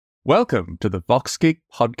Welcome to the VoxGig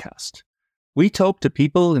podcast. We talk to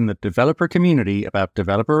people in the developer community about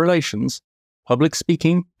developer relations, public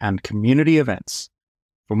speaking, and community events.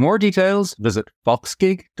 For more details, visit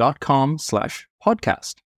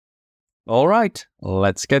voxgig.com/podcast. All right,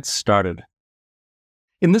 let's get started.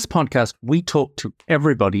 In this podcast, we talk to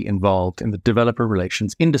everybody involved in the developer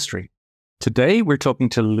relations industry. Today, we're talking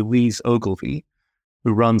to Louise Ogilvy,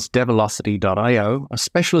 who runs Develocity.io, a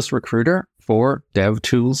specialist recruiter for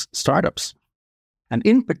DevTools startups. And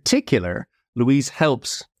in particular, Louise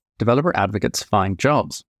helps developer advocates find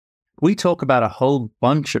jobs. We talk about a whole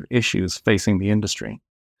bunch of issues facing the industry,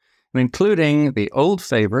 including the old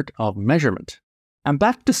favorite of measurement. And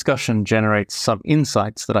that discussion generates some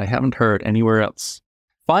insights that I haven't heard anywhere else.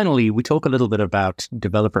 Finally, we talk a little bit about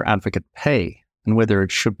developer advocate pay and whether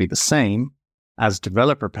it should be the same as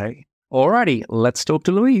developer pay. Alrighty, let's talk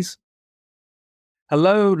to Louise.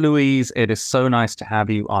 Hello, Louise. It is so nice to have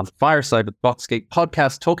you on the Fireside with VoxGig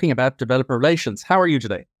podcast talking about developer relations. How are you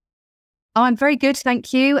today? I'm very good,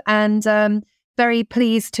 thank you. And very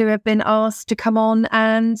pleased to have been asked to come on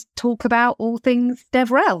and talk about all things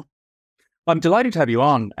DevRel. I'm delighted to have you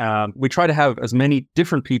on. We try to have as many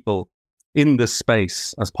different people in this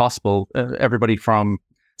space as possible, everybody from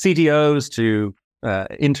CTOs to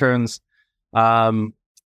interns.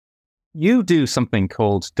 You do something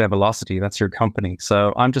called Develocity. That's your company.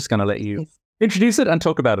 So I'm just going to let you introduce it and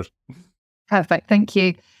talk about it. Perfect. Thank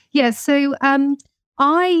you. Yeah. So I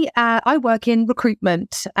work in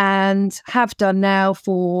recruitment and have done now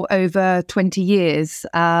for over 20 years.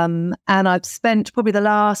 And I've spent probably the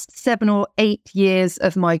last 7 or 8 years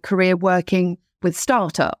of my career working with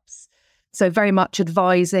startups. So very much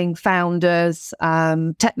advising founders,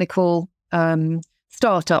 technical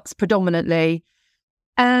startups predominantly.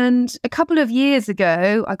 And a couple of years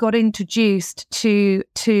ago, I got introduced to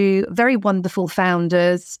two very wonderful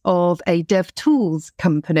founders of a DevTools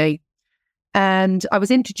company. And I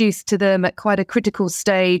was introduced to them at quite a critical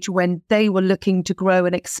stage when they were looking to grow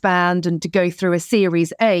and expand and to go through a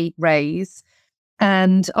Series A raise.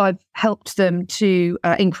 And I've helped them to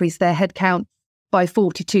increase their headcount by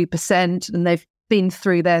 42%. And they've been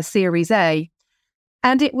through their Series A.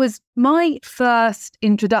 And it was my first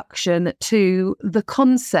introduction to the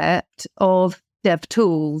concept of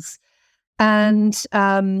DevTools and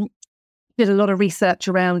did a lot of research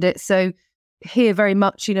around it. So here very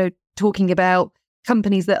much, talking about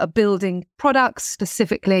companies that are building products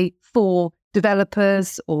specifically for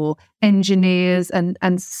developers or engineers and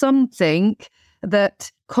something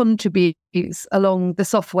that contributes along the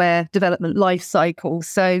software development lifecycle.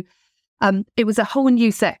 So it was a whole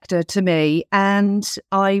new sector to me, and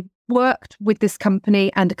I worked with this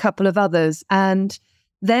company and a couple of others and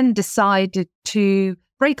then decided to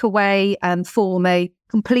break away and form a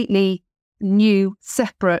completely new,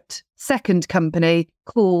 separate second company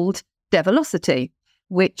called Develocity,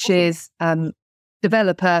 which is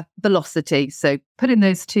developer velocity. So putting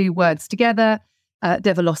those two words together,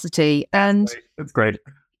 Develocity. And that's great.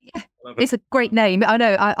 Yeah, it's a great name. I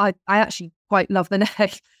know, I actually quite love the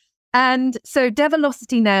name. And so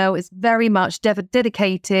Develocity now is very much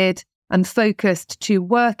dedicated and focused to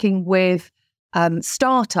working with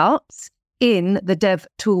startups in the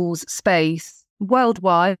DevTools space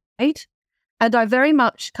worldwide. And I very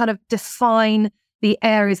much kind of define the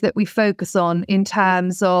areas that we focus on in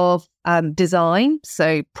terms of design.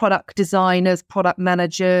 So product designers, product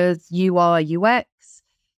managers, UI, UX.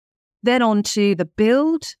 Then on to the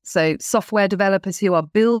build. So software developers who are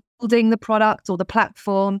building the product or the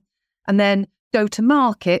platform. And then go to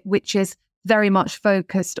market, which is very much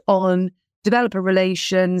focused on developer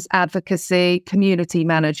relations, advocacy, community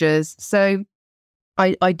managers. So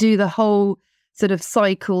I do the whole sort of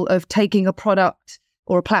cycle of taking a product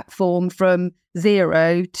or a platform from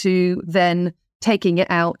zero to then taking it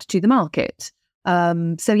out to the market.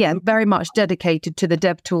 So yeah, very much dedicated to the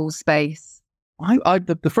DevTools space.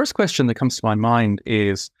 The first question that comes to my mind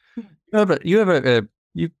is,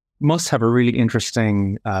 you must have a really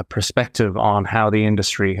interesting perspective on how the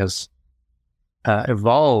industry has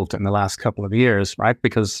evolved in the last couple of years, right?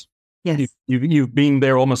 Because yes, you've been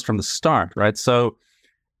there almost from the start, right? So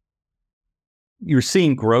you're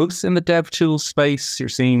seeing growth in the DevTools space. You're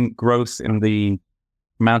seeing growth in the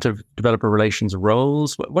amount of developer relations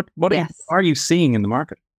roles. What yes. are you seeing in the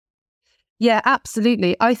market? Yeah,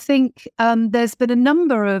 absolutely. I think there's been a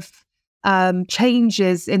number of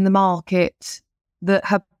changes in the market that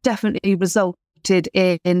have definitely resulted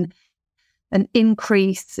in an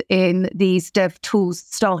increase in these DevTools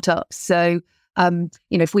startups. So,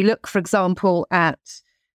 if we look, for example, at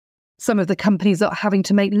some of the companies that are having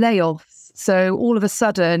to make layoffs So all of a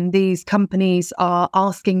sudden, these companies are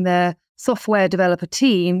asking their software developer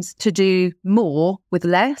teams to do more with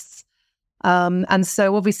less. And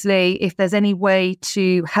so obviously, if there's any way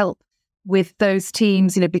to help with those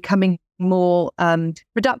teams, becoming more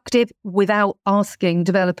productive without asking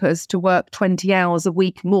developers to work 20 hours a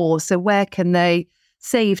week more. So where can they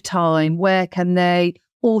save time? Where can they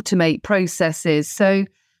automate processes? So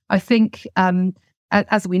I think,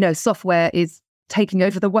 as we know, software is taking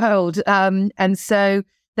over the world. And so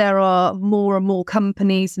there are more and more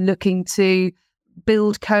companies looking to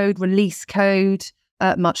build code, release code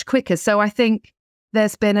much quicker. So I think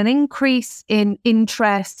there's been an increase in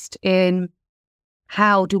interest in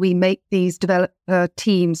how do we make these developer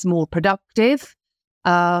teams more productive.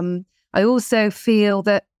 I also feel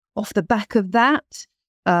that off the back of that,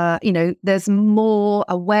 there's more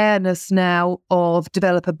awareness now of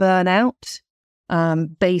developer burnout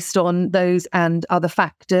based on those and other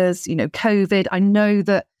factors. COVID, I know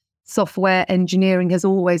that software engineering has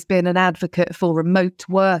always been an advocate for remote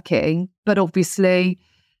working, but obviously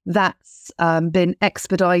that's been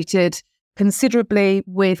expedited considerably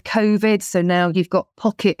with COVID. So now you've got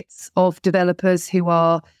pockets of developers who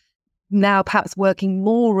are now perhaps working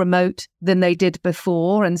more remote than they did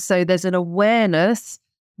before. And so there's an awareness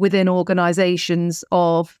within organizations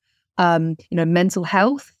of, mental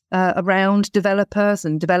health around developers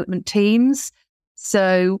and development teams.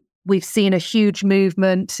 So we've seen a huge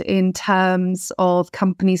movement in terms of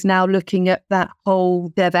companies now looking at that whole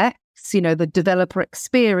DevX, the developer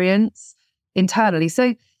experience internally.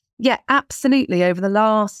 So yeah, absolutely. Over the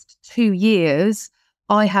last 2 years,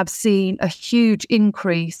 I have seen a huge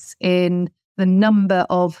increase in the number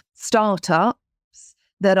of startups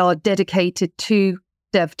that are dedicated to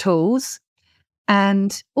DevTools,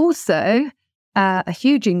 and also a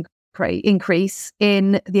huge increase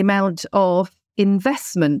in the amount of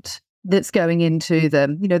investment that's going into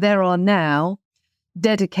them. There are now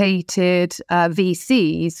dedicated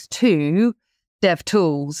VCs to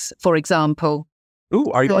DevTools, for example. Ooh,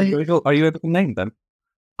 are you able to name them?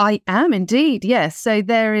 I am indeed, yes. So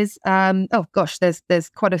there is, there's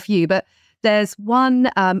quite a few, but there's one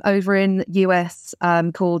over in the US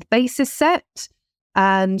called Basis Set,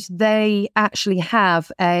 and they actually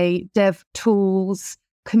have a DevTools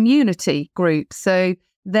community group. So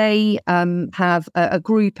they have a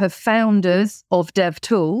group of founders of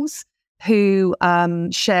DevTools who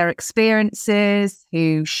share experiences,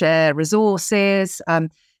 who share resources.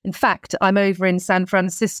 In fact, I'm over in San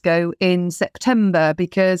Francisco in September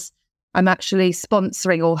because I'm actually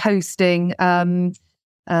sponsoring or hosting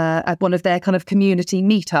at one of their kind of community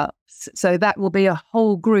meetups. So that will be a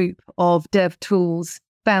whole group of DevTools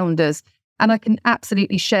founders. And I can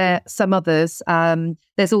absolutely share some others.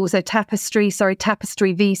 There's also Tapestry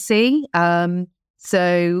VC.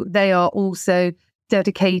 So they are also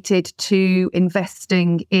dedicated to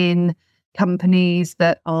investing in companies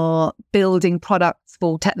that are building products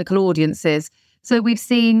for technical audiences. So we've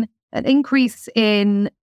seen an increase in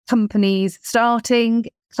companies starting,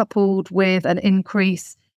 coupled with an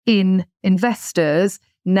increase in investors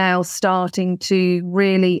now starting to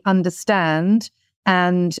really understand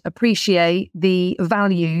and appreciate the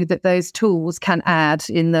value that those tools can add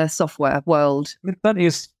in the software world. It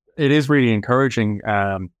is really encouraging.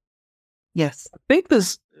 Yes.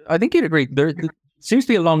 I think you'd agree. There seems to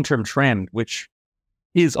be a long-term trend, which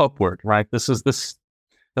is upward, right? The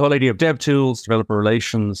whole idea of DevTools, developer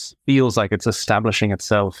relations, feels like it's establishing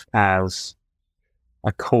itself as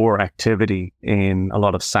a core activity in a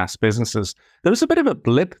lot of SaaS businesses. There was a bit of a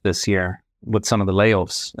blip this year with some of the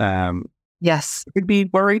layoffs. Yes. Would be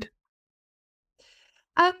worried?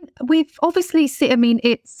 We've obviously seen,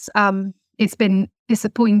 it's been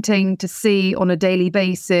disappointing to see on a daily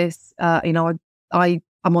basis. I'm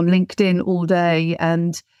on LinkedIn all day,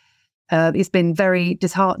 and it's been very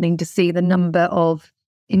disheartening to see the number of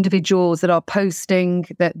individuals that are posting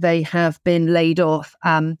that they have been laid off.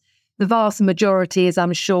 The vast majority, as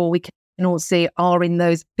I'm sure we can all see, are in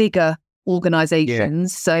those bigger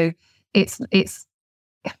organizations. Yeah. So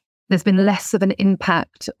there's been less of an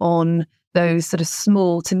impact on those sort of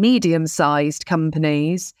small to medium-sized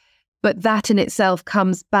companies. But that in itself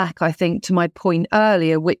comes back, I think, to my point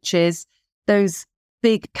earlier, which is those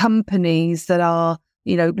big companies that are,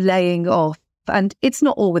 laying off. And it's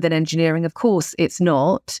not all within engineering, of course it's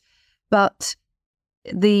not. But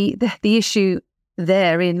the issue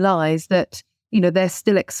therein lies that, they're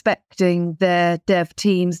still expecting their dev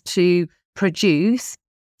teams to produce,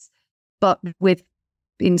 but with,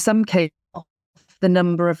 in some cases, the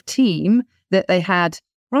number of team that they had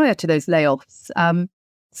prior to those layoffs.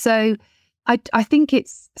 So I think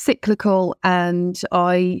it's cyclical, and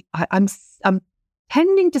I'm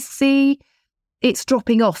tending to see it's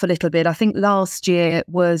dropping off a little bit. I think last year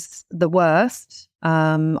was the worst.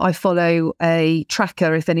 I follow a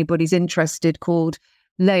tracker, if anybody's interested, called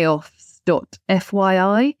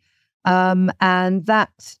layoffs.fyi, and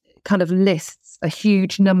that kind of lists a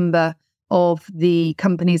huge number of the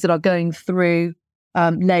companies that are going through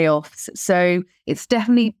layoffs. So it's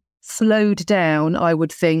definitely slowed down, I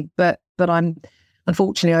would think, but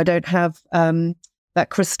unfortunately I don't have that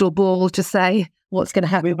crystal ball to say what's going to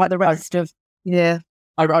happen by the rest of. Yeah,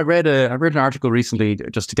 I read an article recently,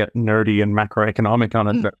 just to get nerdy and macroeconomic on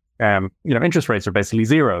it. That, interest rates are basically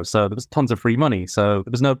zero, so there was tons of free money, so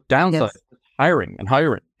there was no downside. Yes. Hiring.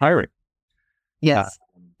 Yes,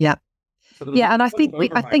 yeah, yeah, and I think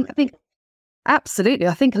absolutely.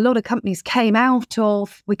 I think a lot of companies came off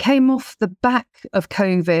the back of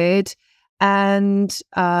COVID, and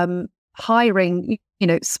hiring,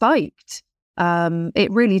 spiked.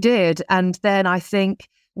 It really did, and then I think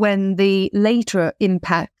when the later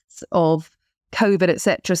impacts of COVID,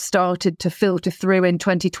 etc., started to filter through in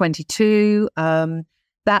 2022,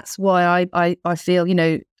 that's why I feel,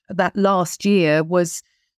 that last year was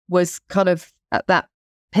kind of at that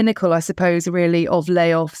pinnacle, I suppose, really, of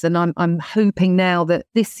layoffs. And I'm hoping now that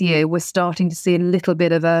this year we're starting to see a little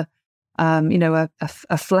bit of a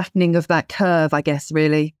flattening of that curve, I guess,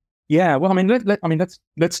 really. Yeah, well,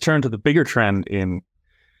 let's turn to the bigger trend in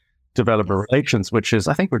developer relations, which is,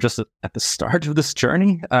 I think we're just at the start of this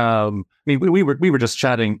journey. We were just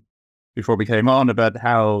chatting before we came on about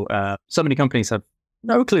how so many companies have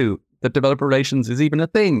no clue that developer relations is even a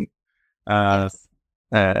thing. Yes.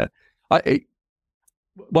 One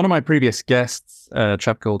of my previous guests, a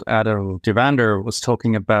chap called Adam Devander, was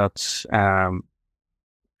talking about the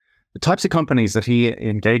types of companies that he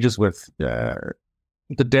engages with.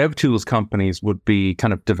 The DevTools companies would be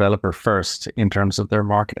kind of developer first in terms of their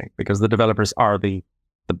marketing, because the developers are the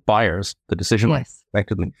buyers, the decision makers,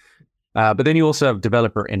 effectively. But then you also have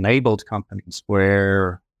developer enabled companies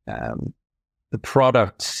where the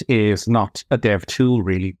product is not a dev tool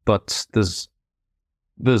really, but there's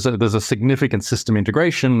a significant system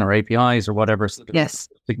integration or APIs or whatever. So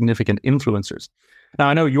significant influencers. Now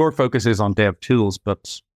I know your focus is on dev tools,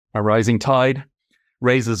 but a rising tide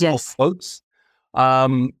raises all boats.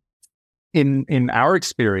 In our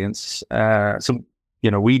experience,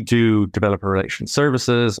 we do developer relations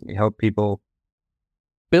services. We help people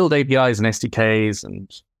build APIs and SDKs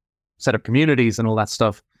and set up communities and all that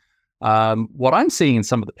stuff. What I'm seeing in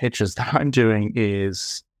some of the pitches that I'm doing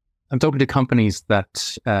is I'm talking to companies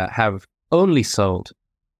that have only sold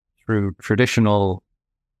through traditional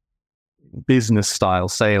business style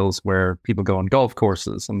sales, where people go on golf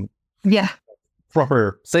courses and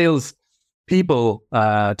proper sales people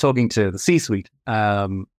talking to the C-suite.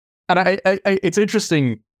 And it's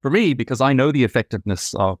interesting for me because I know the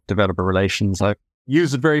effectiveness of developer relations. I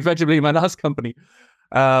used it very effectively in my last company.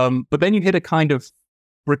 But then you hit a kind of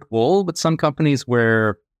brick wall with some companies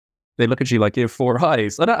where they look at you like you have four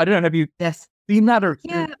eyes. I don't know, have you seen that? Or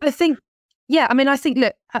I think,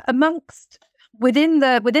 look, within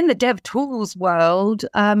the DevTools world,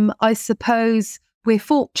 I suppose we're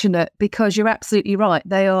fortunate because you're absolutely right.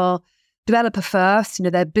 They are developer first,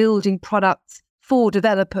 they're building products for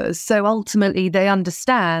developers. So ultimately they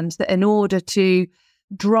understand that in order to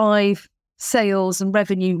drive sales and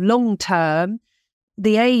revenue long term,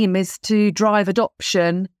 the aim is to drive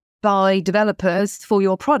adoption by developers for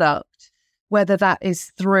your product, whether that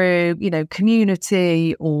is through,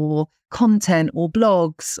 community or content or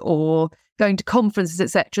blogs or going to conferences,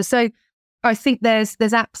 etc. So I think there's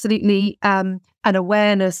absolutely an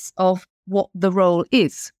awareness of what the role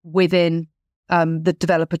is within the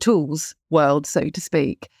developer tools world, so to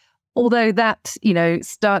speak. Although that,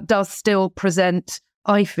 does still present,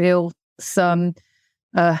 I feel, some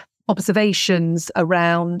observations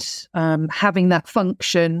around having that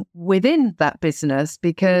function within that business,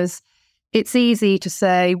 because it's easy to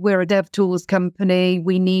say we're a DevTools company,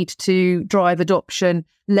 we need to drive adoption,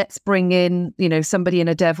 let's bring in, somebody in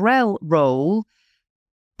a DevRel role.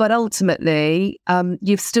 But ultimately,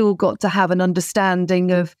 you've still got to have an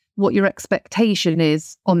understanding of what your expectation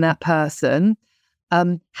is on that person.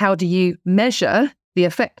 How do you measure the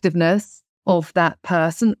effectiveness of that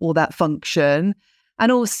person or that function?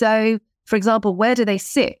 And also, for example, where do they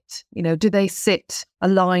sit? Do they sit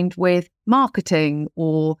aligned with marketing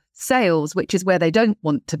or sales, which is where they don't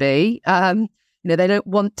want to be? They don't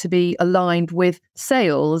want to be aligned with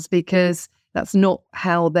sales because that's not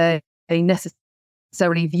how they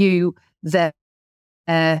necessarily view their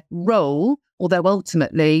their role, although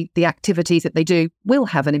ultimately the activities that they do will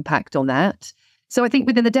have an impact on that. So I think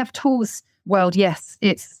within the DevTools world, yes,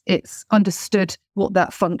 it's understood what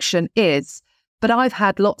that function is. But I've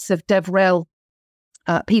had lots of DevRel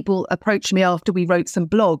people approach me after we wrote some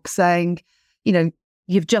blogs saying,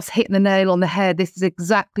 you've just hit the nail on the head. This is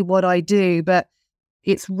exactly what I do. But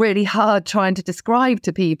it's really hard trying to describe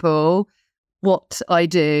to people what I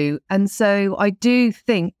do. And so I do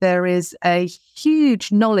think there is a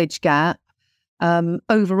huge knowledge gap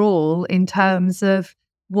overall in terms of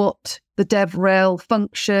what the DevRel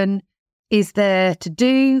function is there to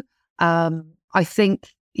do. I think,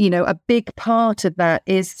 a big part of that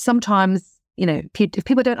is sometimes, if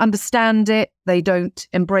people don't understand it, they don't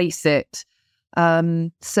embrace it.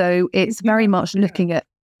 So it's very much looking at,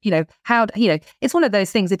 how, it's one of those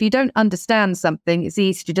things. If you don't understand something, it's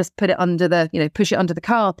easy to just put it under push it under the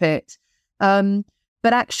carpet. But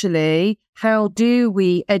actually, how do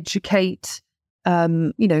we educate,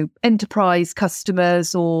 enterprise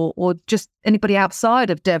customers or just anybody outside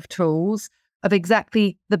of DevTools of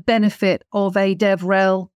exactly the benefit of a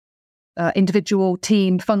DevRel individual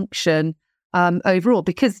team function overall?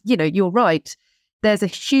 Because, you're right. There's a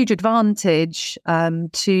huge advantage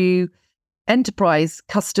to enterprise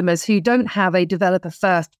customers who don't have a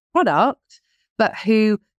developer-first product, but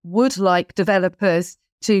who would like developers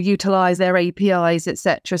to utilize their APIs,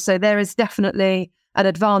 etc. So there is definitely an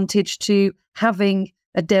advantage to having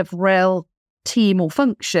a DevRel team or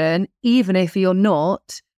function, even if you're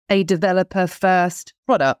not a developer-first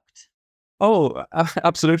product. Oh,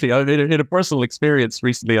 absolutely. I mean, in a personal experience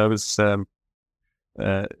recently, I was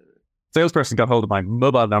salesperson got hold of my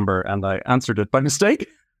mobile number and I answered it by mistake.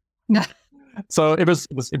 So it was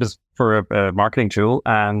for a marketing tool,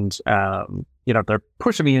 and they're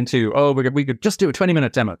pushing me into, we could just do a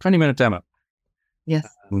 20-minute demo.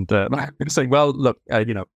 Yes. And I'm saying, well, look,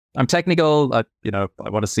 I'm technical. I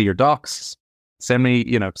want to see your docs. Send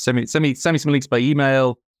me some links by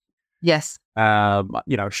email. Yes. Show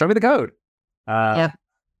me the code.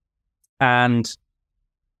 And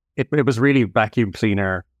it was really vacuum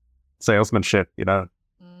cleaner salesmanship.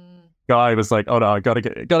 Guy was like, oh no, I gotta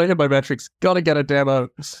hit my metrics, gotta get a demo.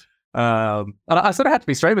 And I sort of had to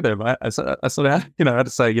be straight with him. I sort of had to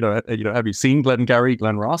say, have you seen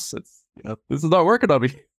Glenn Ross? It's this is not working on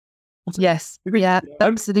me. Yes, yeah,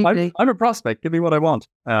 absolutely. I'm a prospect. Give me what I want.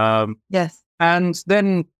 Yes. And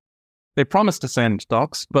then they promised to send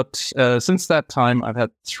docs, but since that time, I've had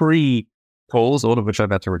 3 calls, all of which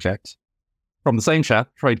I've had to reject from the same chat,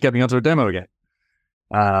 tried to get me onto a demo again.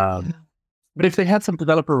 But if they had some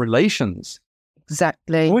developer relations,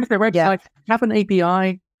 exactly. What if their website have an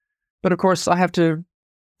API, but of course I have to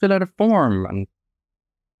fill out a form, and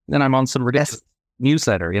then I'm on some ridiculous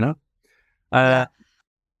newsletter, I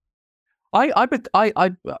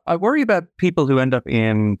worry about people who end up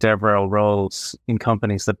in DevRel roles in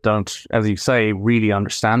companies that don't, as you say, really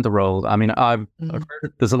understand the role. I mean, I've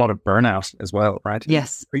heard there's a lot of burnout as well, right?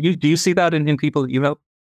 Yes. Do you see that in people that you help?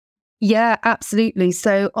 Yeah, absolutely.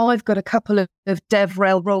 So I've got a couple of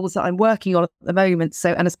DevRel roles that I'm working on at the moment.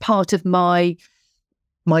 So, and as part of my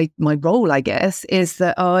role, I guess, is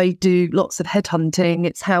that I do lots of headhunting.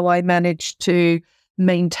 It's how I manage to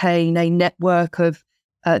maintain a network of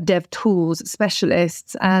DevTools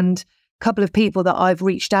specialists. And a couple of people that I've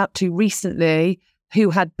reached out to recently who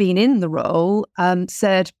had been in the role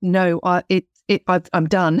said, no, I'm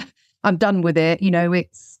done. I'm done with it.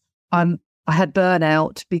 I had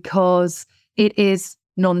burnout because it is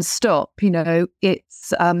nonstop.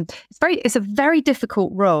 It's a very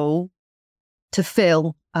difficult role to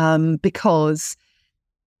fill because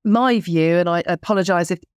my view, and I apologize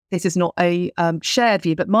if this is not a shared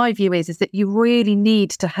view, but my view is that you really need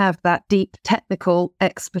to have that deep technical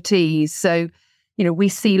expertise. So, we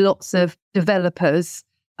see lots of developers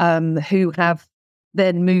who have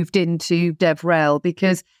then moved into DevRel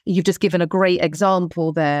because you've just given a great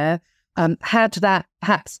example there. Had that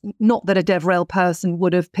perhaps not that a DevRel person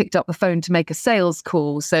would have picked up the phone to make a sales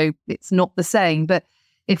call, so it's not the same. But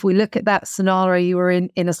if we look at that scenario you were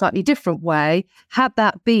in a slightly different way, had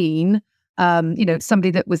that been,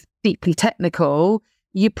 somebody that was deeply technical,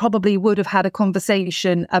 you probably would have had a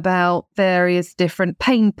conversation about various different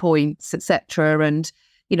pain points, etc. And,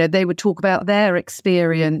 they would talk about their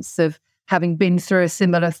experience of having been through a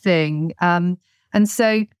similar thing. And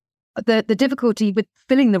so the difficulty with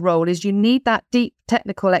filling the role is you need that deep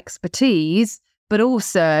technical expertise, but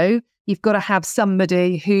also you've got to have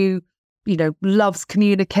somebody who, loves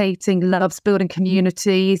communicating, loves building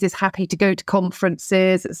communities, is happy to go to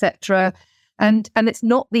conferences, etc. And it's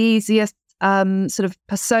not the easiest sort of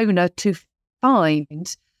persona to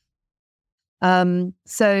find.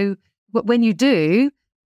 So when you do,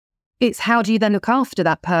 it's how do you then look after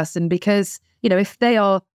that person? Because, if they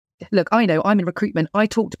are, look, I know I'm in recruitment. I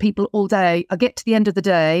talk to people all day. I get to the end of the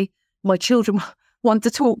day, my children want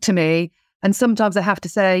to talk to me. And sometimes I have to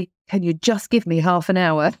say, can you just give me half an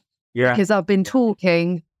hour? Yeah. Because I've been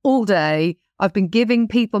talking all day. I've been giving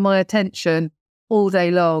people my attention all day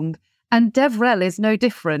long. And DevRel is no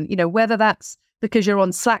different, whether that's because you're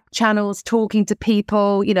on Slack channels talking to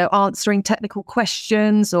people, answering technical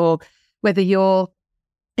questions, or whether you're,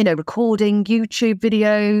 recording YouTube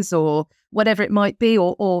videos or whatever it might be,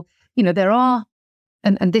 or there are,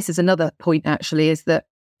 and this is another point actually, is that,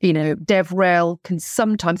 DevRel can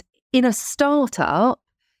sometimes, in a startup,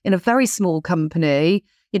 in a very small company,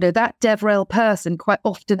 that DevRel person quite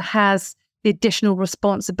often has the additional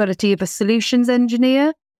responsibility of a solutions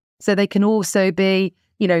engineer. So they can also be,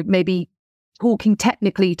 maybe talking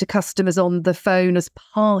technically to customers on the phone as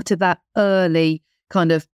part of that early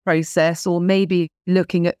kind of process, or maybe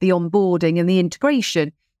looking at the onboarding and the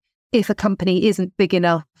integration if a company isn't big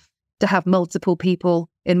enough to have multiple people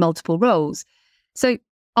in multiple roles. So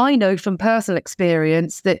I know from personal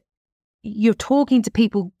experience that you're talking to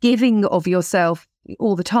people, giving of yourself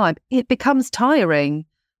all the time. It becomes tiring.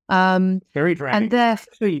 Very draining. And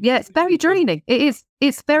it's very draining. It is.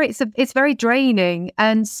 It's very draining.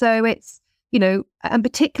 And so it's, and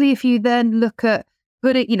particularly if you then look at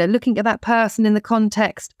looking at that person in the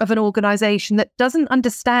context of an organization that doesn't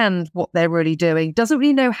understand what they're really doing, doesn't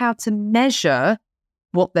really know how to measure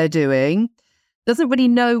what they're doing, doesn't really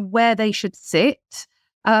know where they should sit.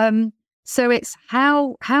 So it's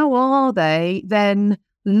how are they then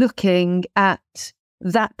looking at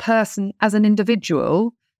that person as an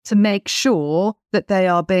individual to make sure that they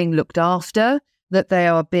are being looked after, that they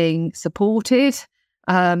are being supported,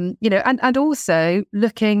 and also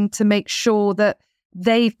looking to make sure that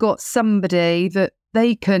they've got somebody that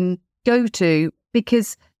they can go to,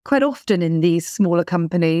 because quite often in these smaller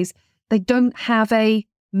companies, they don't have a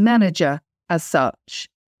manager as such.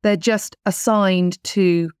 They're just assigned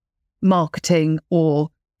to marketing or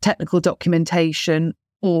technical documentation,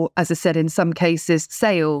 or, as I said, in some cases,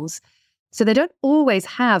 sales. So they don't always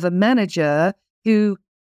have a manager who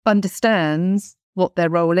understands what their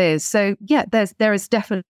role is. So yeah, there is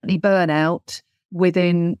definitely burnout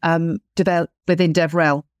within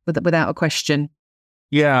DevRel, without a question.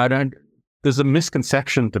 Yeah, there's a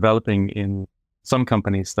misconception developing in some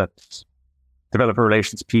companies that developer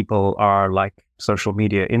relations people are like social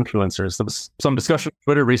media influencers. There was some discussion on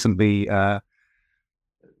Twitter recently.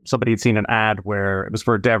 Somebody had seen an ad where it was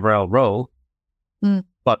for a DevRel role,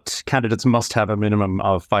 but candidates must have a minimum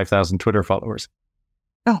of 5,000 Twitter followers.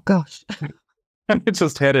 Oh, gosh. And it's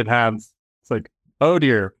just head in hands. It's like, oh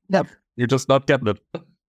dear, no. You're just not getting it.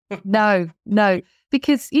 No,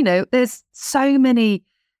 because, there's so many,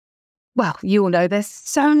 well, you all know, there's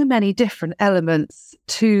so many different elements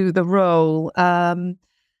to the role.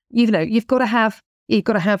 You've got to have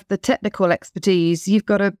the technical expertise. You've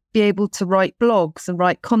got to be able to write blogs and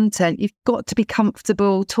write content. You've got to be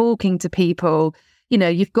comfortable talking to people.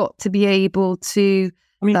 You've got to be able to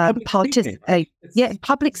participate.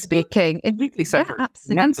 Public speaking. Completely separate.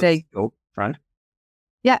 Yeah, absolutely. Right.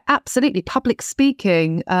 Yeah, absolutely. Public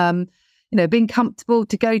speaking. Being comfortable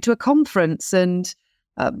to go to a conference and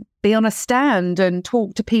be on a stand and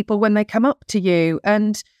talk to people when they come up to you.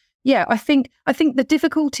 And yeah, I think the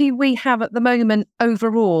difficulty we have at the moment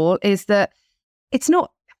overall is that it's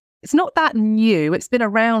not that new. It's been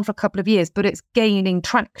around for a couple of years, but it's gaining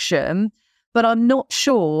traction. But I'm not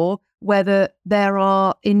sure whether there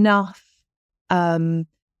are enough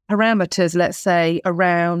parameters, let's say,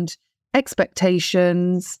 around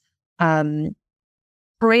expectations,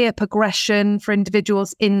 career progression for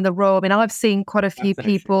individuals in the role. I mean, I've seen quite a few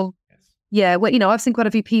people. Yeah, I've seen quite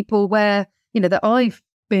a few people where, that I've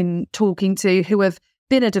been talking to who have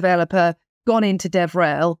been a developer, gone into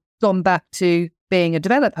DevRel, gone back to being a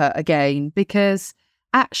developer again, because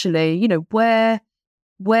actually,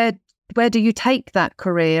 where do you take that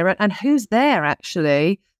career, and who's there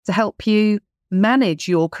actually to help you manage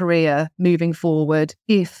your career moving forward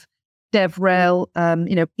if DevRel,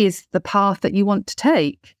 is the path that you want to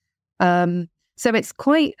take. So it's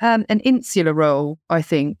quite an insular role, I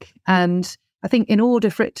think. And I think in order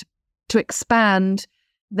for it to expand,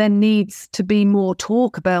 there needs to be more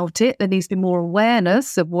talk about it. There needs to be more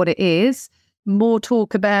awareness of what it is, more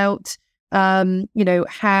talk about,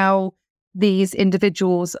 how these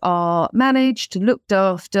individuals are managed, looked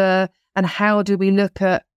after, and how do we look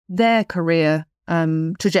at their career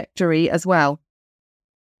trajectory as well.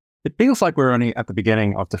 It feels like we're only at the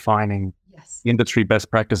beginning of defining Yes. industry best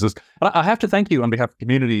practices. And I have to thank you on behalf of the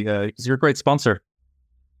community because you're a great sponsor.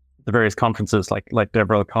 The various conferences like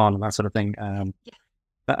DevRelCon and that sort of thing. And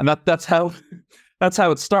that's how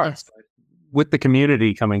it starts, right? With the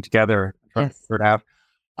community coming together and trying to figure it out.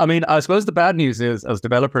 I mean, I suppose the bad news is, as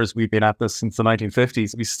developers, we've been at this since the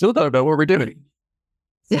 1950s. We still don't know what we're doing.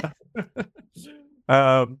 Yeah.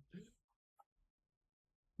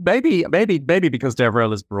 Maybe because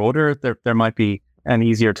DevRel is broader, there might be an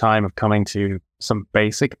easier time of coming to some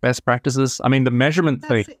basic best practices. I mean, the measurement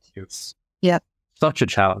thing is such a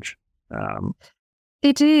challenge.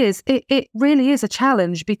 It is. It really is a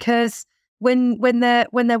challenge because when they're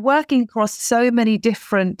working across so many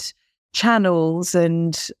different channels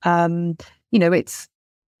and it's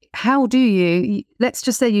how do you, let's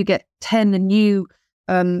just say you get 10 new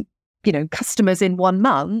customers in 1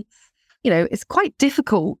 month. It's quite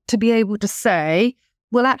difficult to be able to say,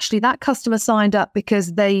 well, actually that customer signed up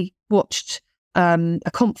because they watched a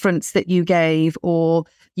conference that you gave, or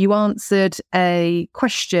you answered a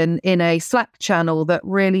question in a Slack channel that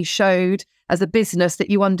really showed as a business that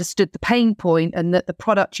you understood the pain point and that the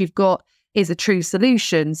product you've got is a true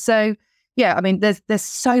solution. So yeah, I mean, there's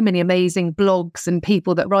so many amazing blogs and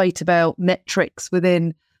people that write about metrics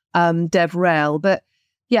within DevRel, but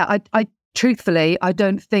yeah, I truthfully, I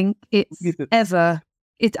don't think it's ever.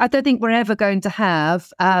 I don't think we're ever going to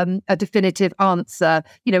have a definitive answer.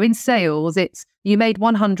 In sales, it's you made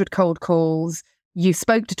 100 cold calls, you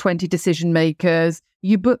spoke to 20 decision makers,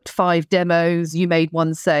 you booked 5 demos, you made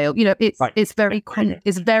 1 sale. It's very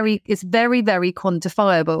very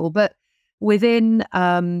quantifiable. But within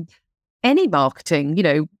any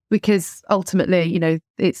marketing, because ultimately,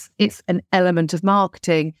 it's an element of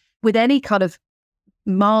marketing. With any kind of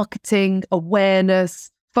marketing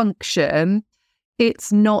awareness function,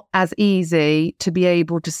 it's not as easy to be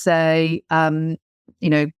able to say,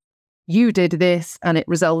 you did this and it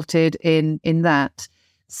resulted in that.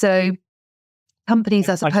 So companies,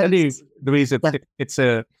 I suppose. I tell you, Louise, it's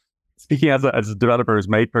speaking as a developer who's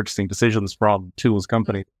made purchasing decisions from tools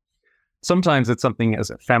company. Sometimes it's something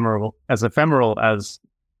as ephemeral as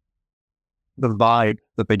the vibe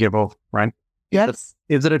that they give off, right? Yes.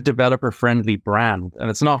 Is it a developer-friendly brand? And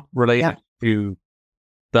it's not related to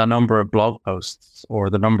the number of blog posts or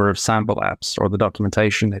the number of sample apps or the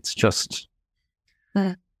documentation. It's just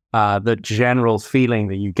the general feeling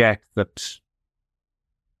that you get that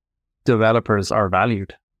developers are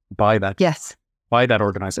valued by that. Yes. By that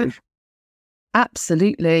organization.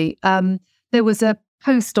 Absolutely. There was a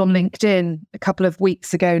post on LinkedIn a couple of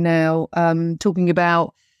weeks ago now talking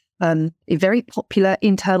about a very popular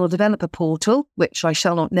internal developer portal, which I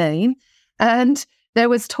shall not name. And there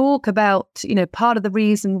was talk about, part of the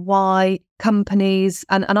reason why companies,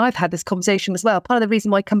 and I've had this conversation as well, part of the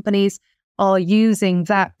reason why companies are using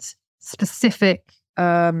that specific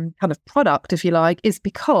kind of product, if you like, is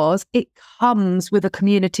because it comes with a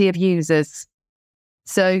community of users.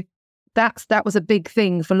 So that was a big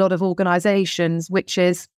thing for a lot of organizations, which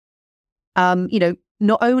is,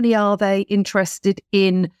 not only are they interested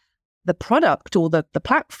in the product or the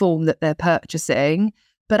platform that they're purchasing,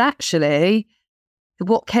 but actually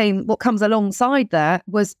what comes alongside that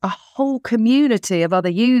was a whole community of other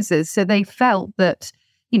users. So they felt that,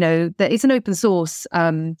 there is an open source,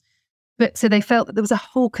 but so they felt that there was a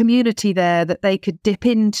whole community there that they could dip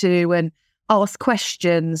into and ask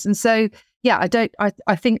questions. And so, yeah,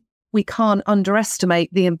 I think we can't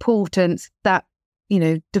underestimate the importance that,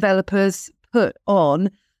 developers put on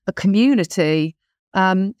a community.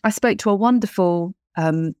 I spoke to a wonderful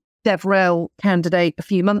DevRel candidate a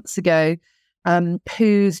few months ago,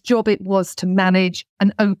 whose job it was to manage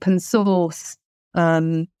an open source.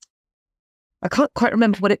 I can't quite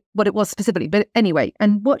remember what it was specifically, but anyway,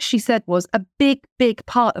 and what she said was a big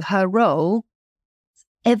part of her role.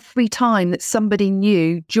 Every time that somebody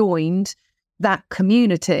new joined that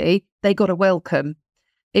community, they got a welcome.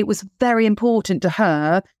 It was very important to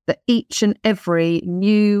her that each and every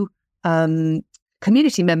new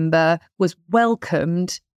community member was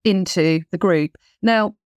welcomed into the group.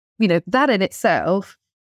 Now, that in itself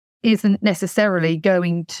isn't necessarily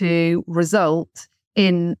going to result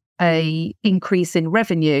in a increase in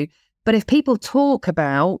revenue. But if people talk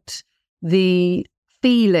about the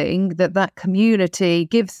feeling that community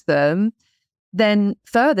gives them, then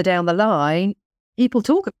further down the line, people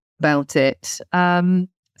talk about it.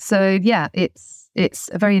 So yeah, it's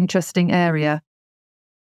a very interesting area.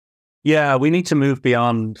 Yeah, we need to move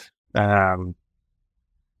beyond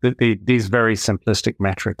these very simplistic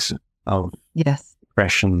metrics of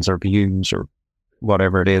impressions or views or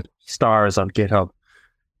whatever it is, stars on GitHub.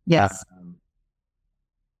 Yes.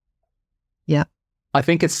 Yeah. I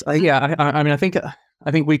think it's I mean, I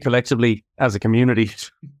think we collectively as a community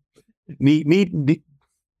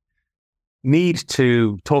need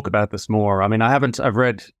to talk about this more. I mean, I've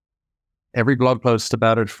read every blog post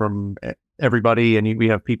about it from everybody, and we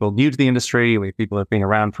have people new to the industry. We have people that have been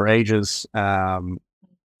around for ages. I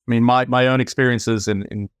mean, my own experiences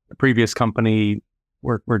in a previous company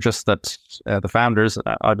were just that the founders,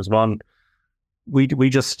 I was one, we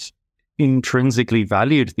just intrinsically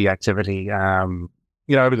valued the activity. I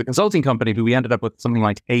was a consulting company, but we ended up with something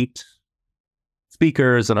like 8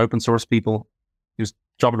 speakers and open source people whose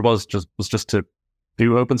job it was just to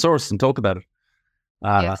do open source and talk about it.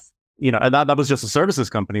 Yes. And that was just a services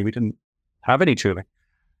company. We didn't have any tooling.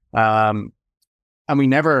 And we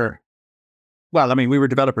never, we were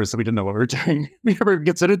developers, so we didn't know what we were doing. We never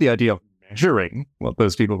considered the idea of measuring what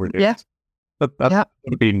those people were doing. Yeah. That would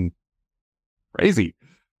have been crazy.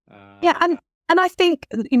 And I think,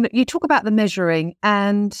 you talk about the measuring,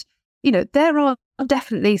 and, there are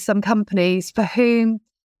definitely some companies for whom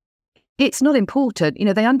it's not important.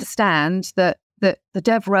 They understand that the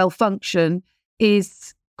DevRel function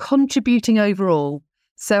is contributing overall.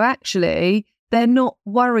 So actually, they're not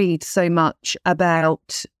worried so much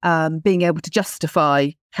about being able to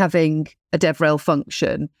justify having a DevRel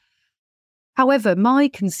function. However, my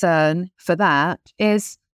concern for that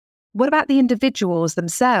is, what about the individuals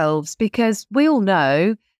themselves? Because we all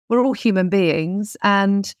know we're all human beings,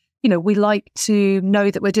 and, we like to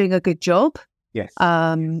know that we're doing a good job. Yes.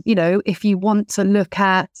 If you want to look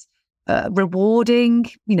at rewarding,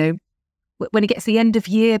 when it gets the end of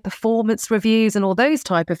year performance reviews and all those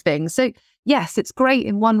type of things. So yes, it's great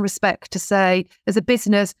in one respect to say, as a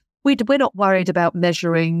business, we're not worried about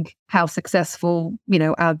measuring how successful,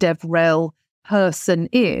 our DevRel person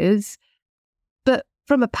is. But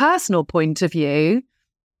from a personal point of view,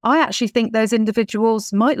 I actually think those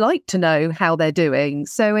individuals might like to know how they're doing.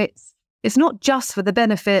 So it's not just for the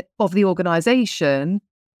benefit of the organization,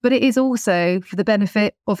 but it is also for the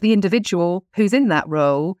benefit of the individual who's in that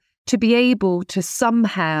role to be able to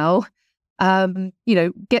somehow,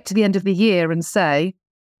 get to the end of the year and say,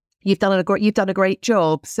 you've done a great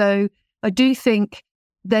job. So I do think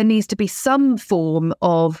there needs to be some form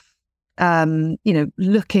of,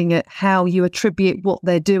 looking at how you attribute what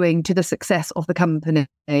they're doing to the success of the company,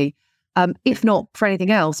 if not for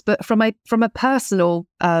anything else, but from a personal,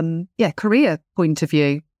 career point of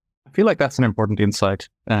view. I feel like that's an important insight,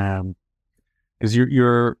 because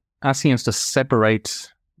you're asking us to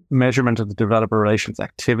separate measurement of the developer relations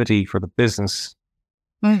activity for the business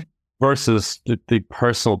versus the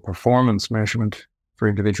personal performance measurement for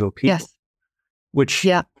individual people. Yes. Which,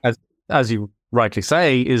 as you rightly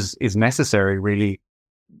say, is necessary. Really,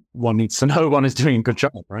 one needs to know one is doing a good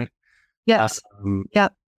job, right? Yes.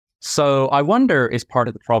 So I wonder, is part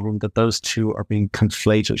of the problem that those two are being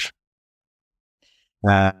conflated?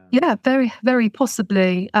 Very, very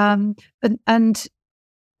possibly. And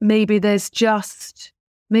maybe it's just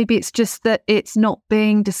that it's not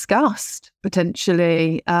being discussed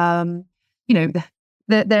potentially. There's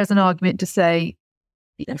an argument to say,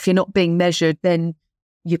 if you're not being measured, then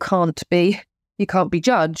you can't be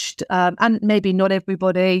judged. And maybe not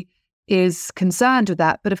everybody is concerned with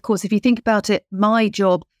that. But of course, if you think about it, my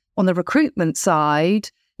job on the recruitment side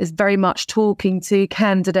is very much talking to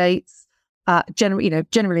candidates,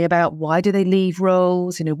 generally about why do they leave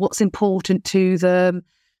roles, what's important to them.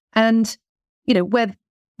 And,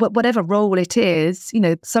 whatever role it is,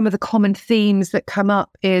 some of the common themes that come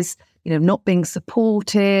up is, not being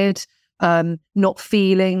supported, not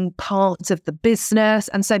feeling part of the business.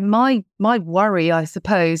 And so my worry, I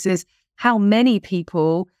suppose, is how many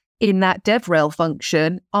people in that DevRel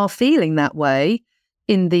function are feeling that way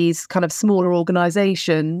in these kind of smaller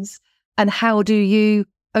organizations, and how do you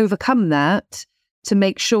overcome that to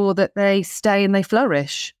make sure that they stay and they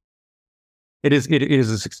flourish? It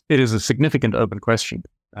is a significant open question.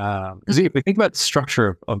 Because if we think about the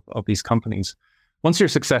structure of these companies, once you're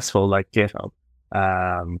successful, like GitHub,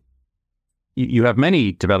 you have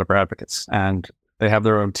many developer advocates, and they have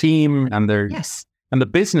their own team, and and the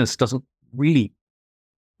business doesn't really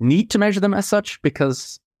need to measure them as such,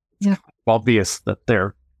 because it's obvious that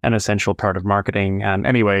they're an essential part of marketing. And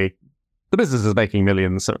anyway, the business is making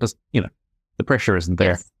millions, so just the pressure isn't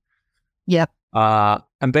there. Yes.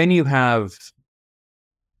 And then you have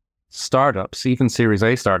startups, even Series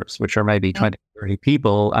A startups, which are maybe 20, 30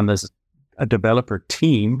 people, and there's a developer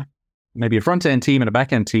team, maybe a front-end team and a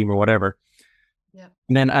back-end team or whatever. Yeah.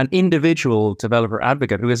 And then an individual developer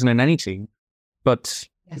advocate who isn't in any team, but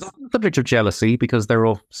is on the subject of jealousy because they're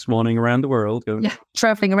all swanning around the world.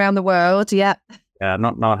 Traveling around the world, Yeah,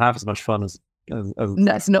 not half as much fun as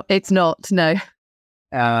no, it's not. No.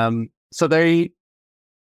 So they're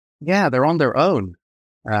on their own.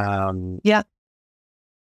 Yeah,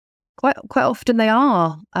 quite often they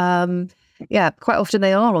are. Quite often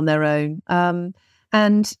they are on their own.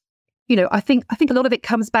 And I think a lot of it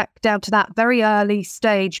comes back down to that very early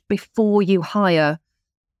stage before you hire.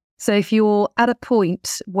 So if you're at a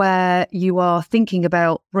point where you are thinking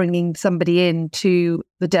about bringing somebody into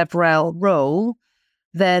the DevRel role,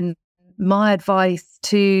 then my advice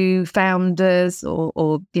to founders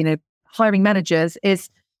or hiring managers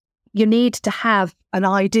is you need to have an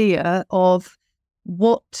idea of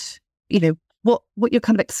what you're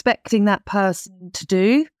kind of expecting that person to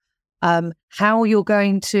do, how you're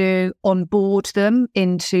going to onboard them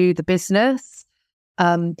into the business,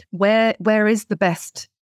 where is the best,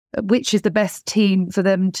 which is the best team for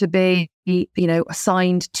them to be,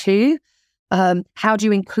 assigned to, how do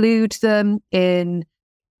you include them in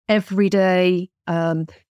everyday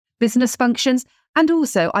business functions. And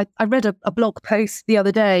also, I read a blog post the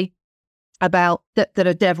other day about that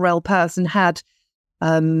a DevRel person had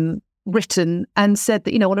written and said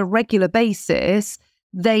that, on a regular basis,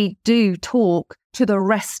 they do talk to the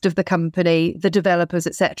rest of the company, the developers,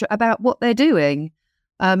 etc., about what they're doing,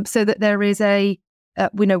 so that there is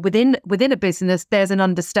within a business, there's an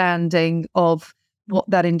understanding of what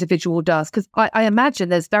that individual does. Because I imagine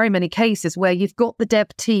there's very many cases where you've got the dev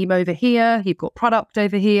team over here, you've got product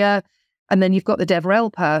over here, and then you've got the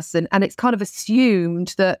DevRel person, and it's kind of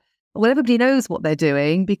assumed that, well, everybody knows what they're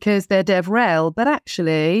doing because they're DevRel. But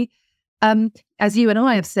actually, as you and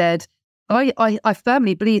I have said, I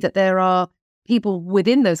firmly believe that there are people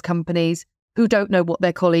within those companies who don't know what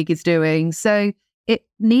their colleague is doing. So it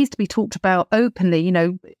needs to be talked about openly,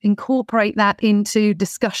 incorporate that into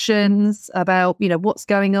discussions about, what's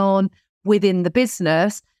going on within the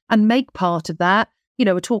business, and make part of that,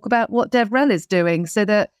 a talk about what DevRel is doing, so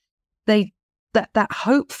that that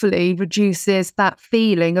hopefully reduces that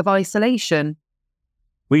feeling of isolation.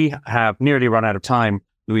 We have nearly run out of time,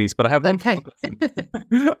 Louise, but I have okay.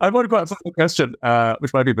 I want to ask a question,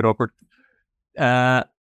 which might be a bit awkward.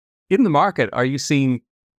 In the market, are you seeing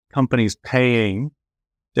companies paying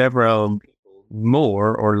DevRel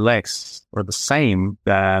more or less or the same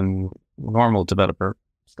than normal developer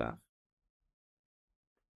staff?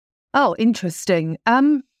 Oh, interesting.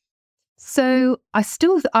 So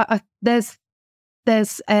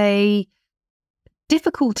there's a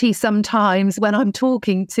difficulty sometimes when I'm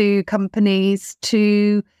talking to companies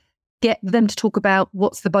to get them to talk about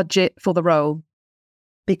what's the budget for the role,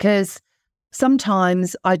 because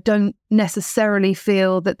sometimes I don't necessarily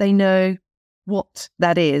feel that they know what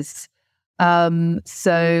that is.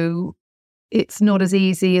 So it's not as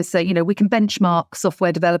easy as say, we can benchmark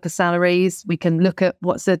software developer salaries. We can look at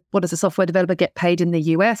what does a software developer get paid in the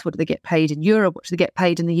US? What do they get paid in Europe? What do they get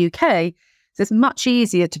paid in the UK? So it's much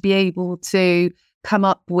easier to be able to come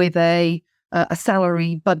up with a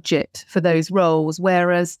salary budget for those roles.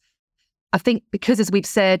 Whereas I think because, as we've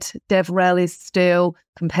said, DevRel is still,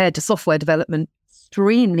 compared to software development,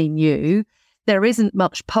 extremely new, there isn't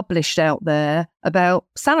much published out there about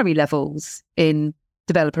salary levels in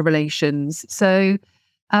developer relations. So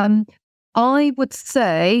I would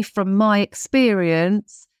say, from my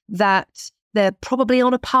experience, that they're probably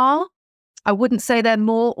on a par. I wouldn't say they're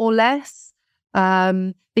more or less,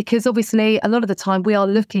 because obviously a lot of the time we are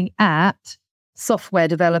looking at software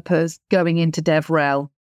developers going into DevRel.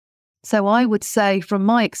 So I would say, from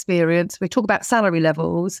my experience, we talk about salary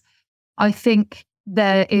levels. I think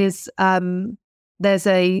there is, I'd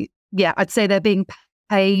say they're being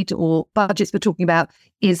paid, or budgets we're talking about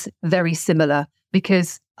is very similar,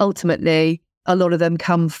 because ultimately a lot of them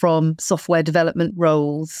come from software development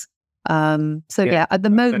roles. At the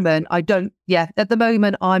moment,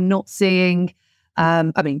 I'm not seeing,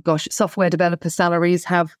 software developer salaries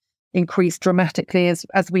have increased dramatically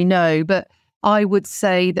as we know, but I would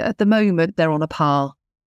say that at the moment they're on a par.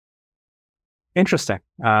 Interesting.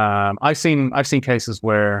 I've seen cases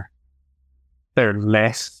where they're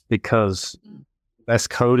less because less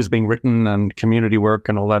code is being written and community work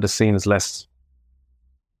and all that is seen as less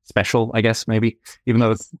special, I guess, maybe, even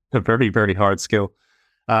though it's a very, very hard skill.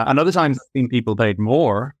 And other times I've seen people paid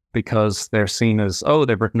more because they're seen as,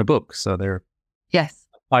 they've written a book, so they're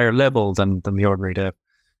higher level than the ordinary dev.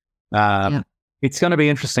 It's going to be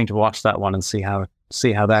interesting to watch that one and see how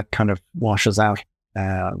that kind of washes out.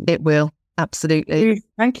 It will, absolutely.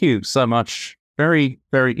 Thank you so much. Very,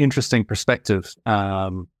 very interesting perspective,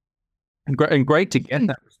 and great to get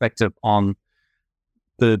that perspective on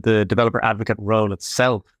the developer advocate role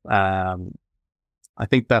itself. I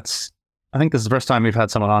think this is the first time we've had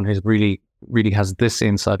someone on who's really, really has this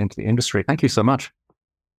insight into the industry. Thank you so much.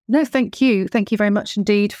 No, thank you. Thank you very much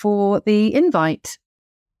indeed for the invite.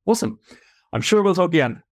 Awesome. I'm sure we'll talk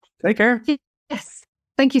again. Take care. Yes.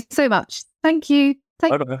 Thank you so much. Thank you.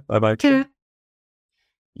 Bye-bye. Bye-bye. Care.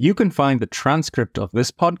 You can find the transcript of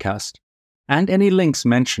this podcast and any links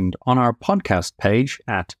mentioned on our podcast page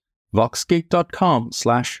at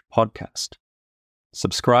voxgeek.com/podcast.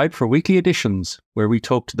 Subscribe for weekly editions where we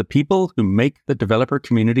talk to the people who make the developer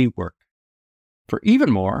community work. For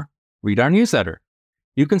even more, read our newsletter.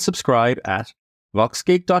 You can subscribe at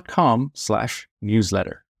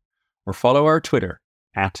voxgeek.com/newsletter or follow our Twitter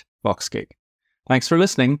 @voxgeek. Thanks for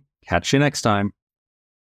listening. Catch you next time.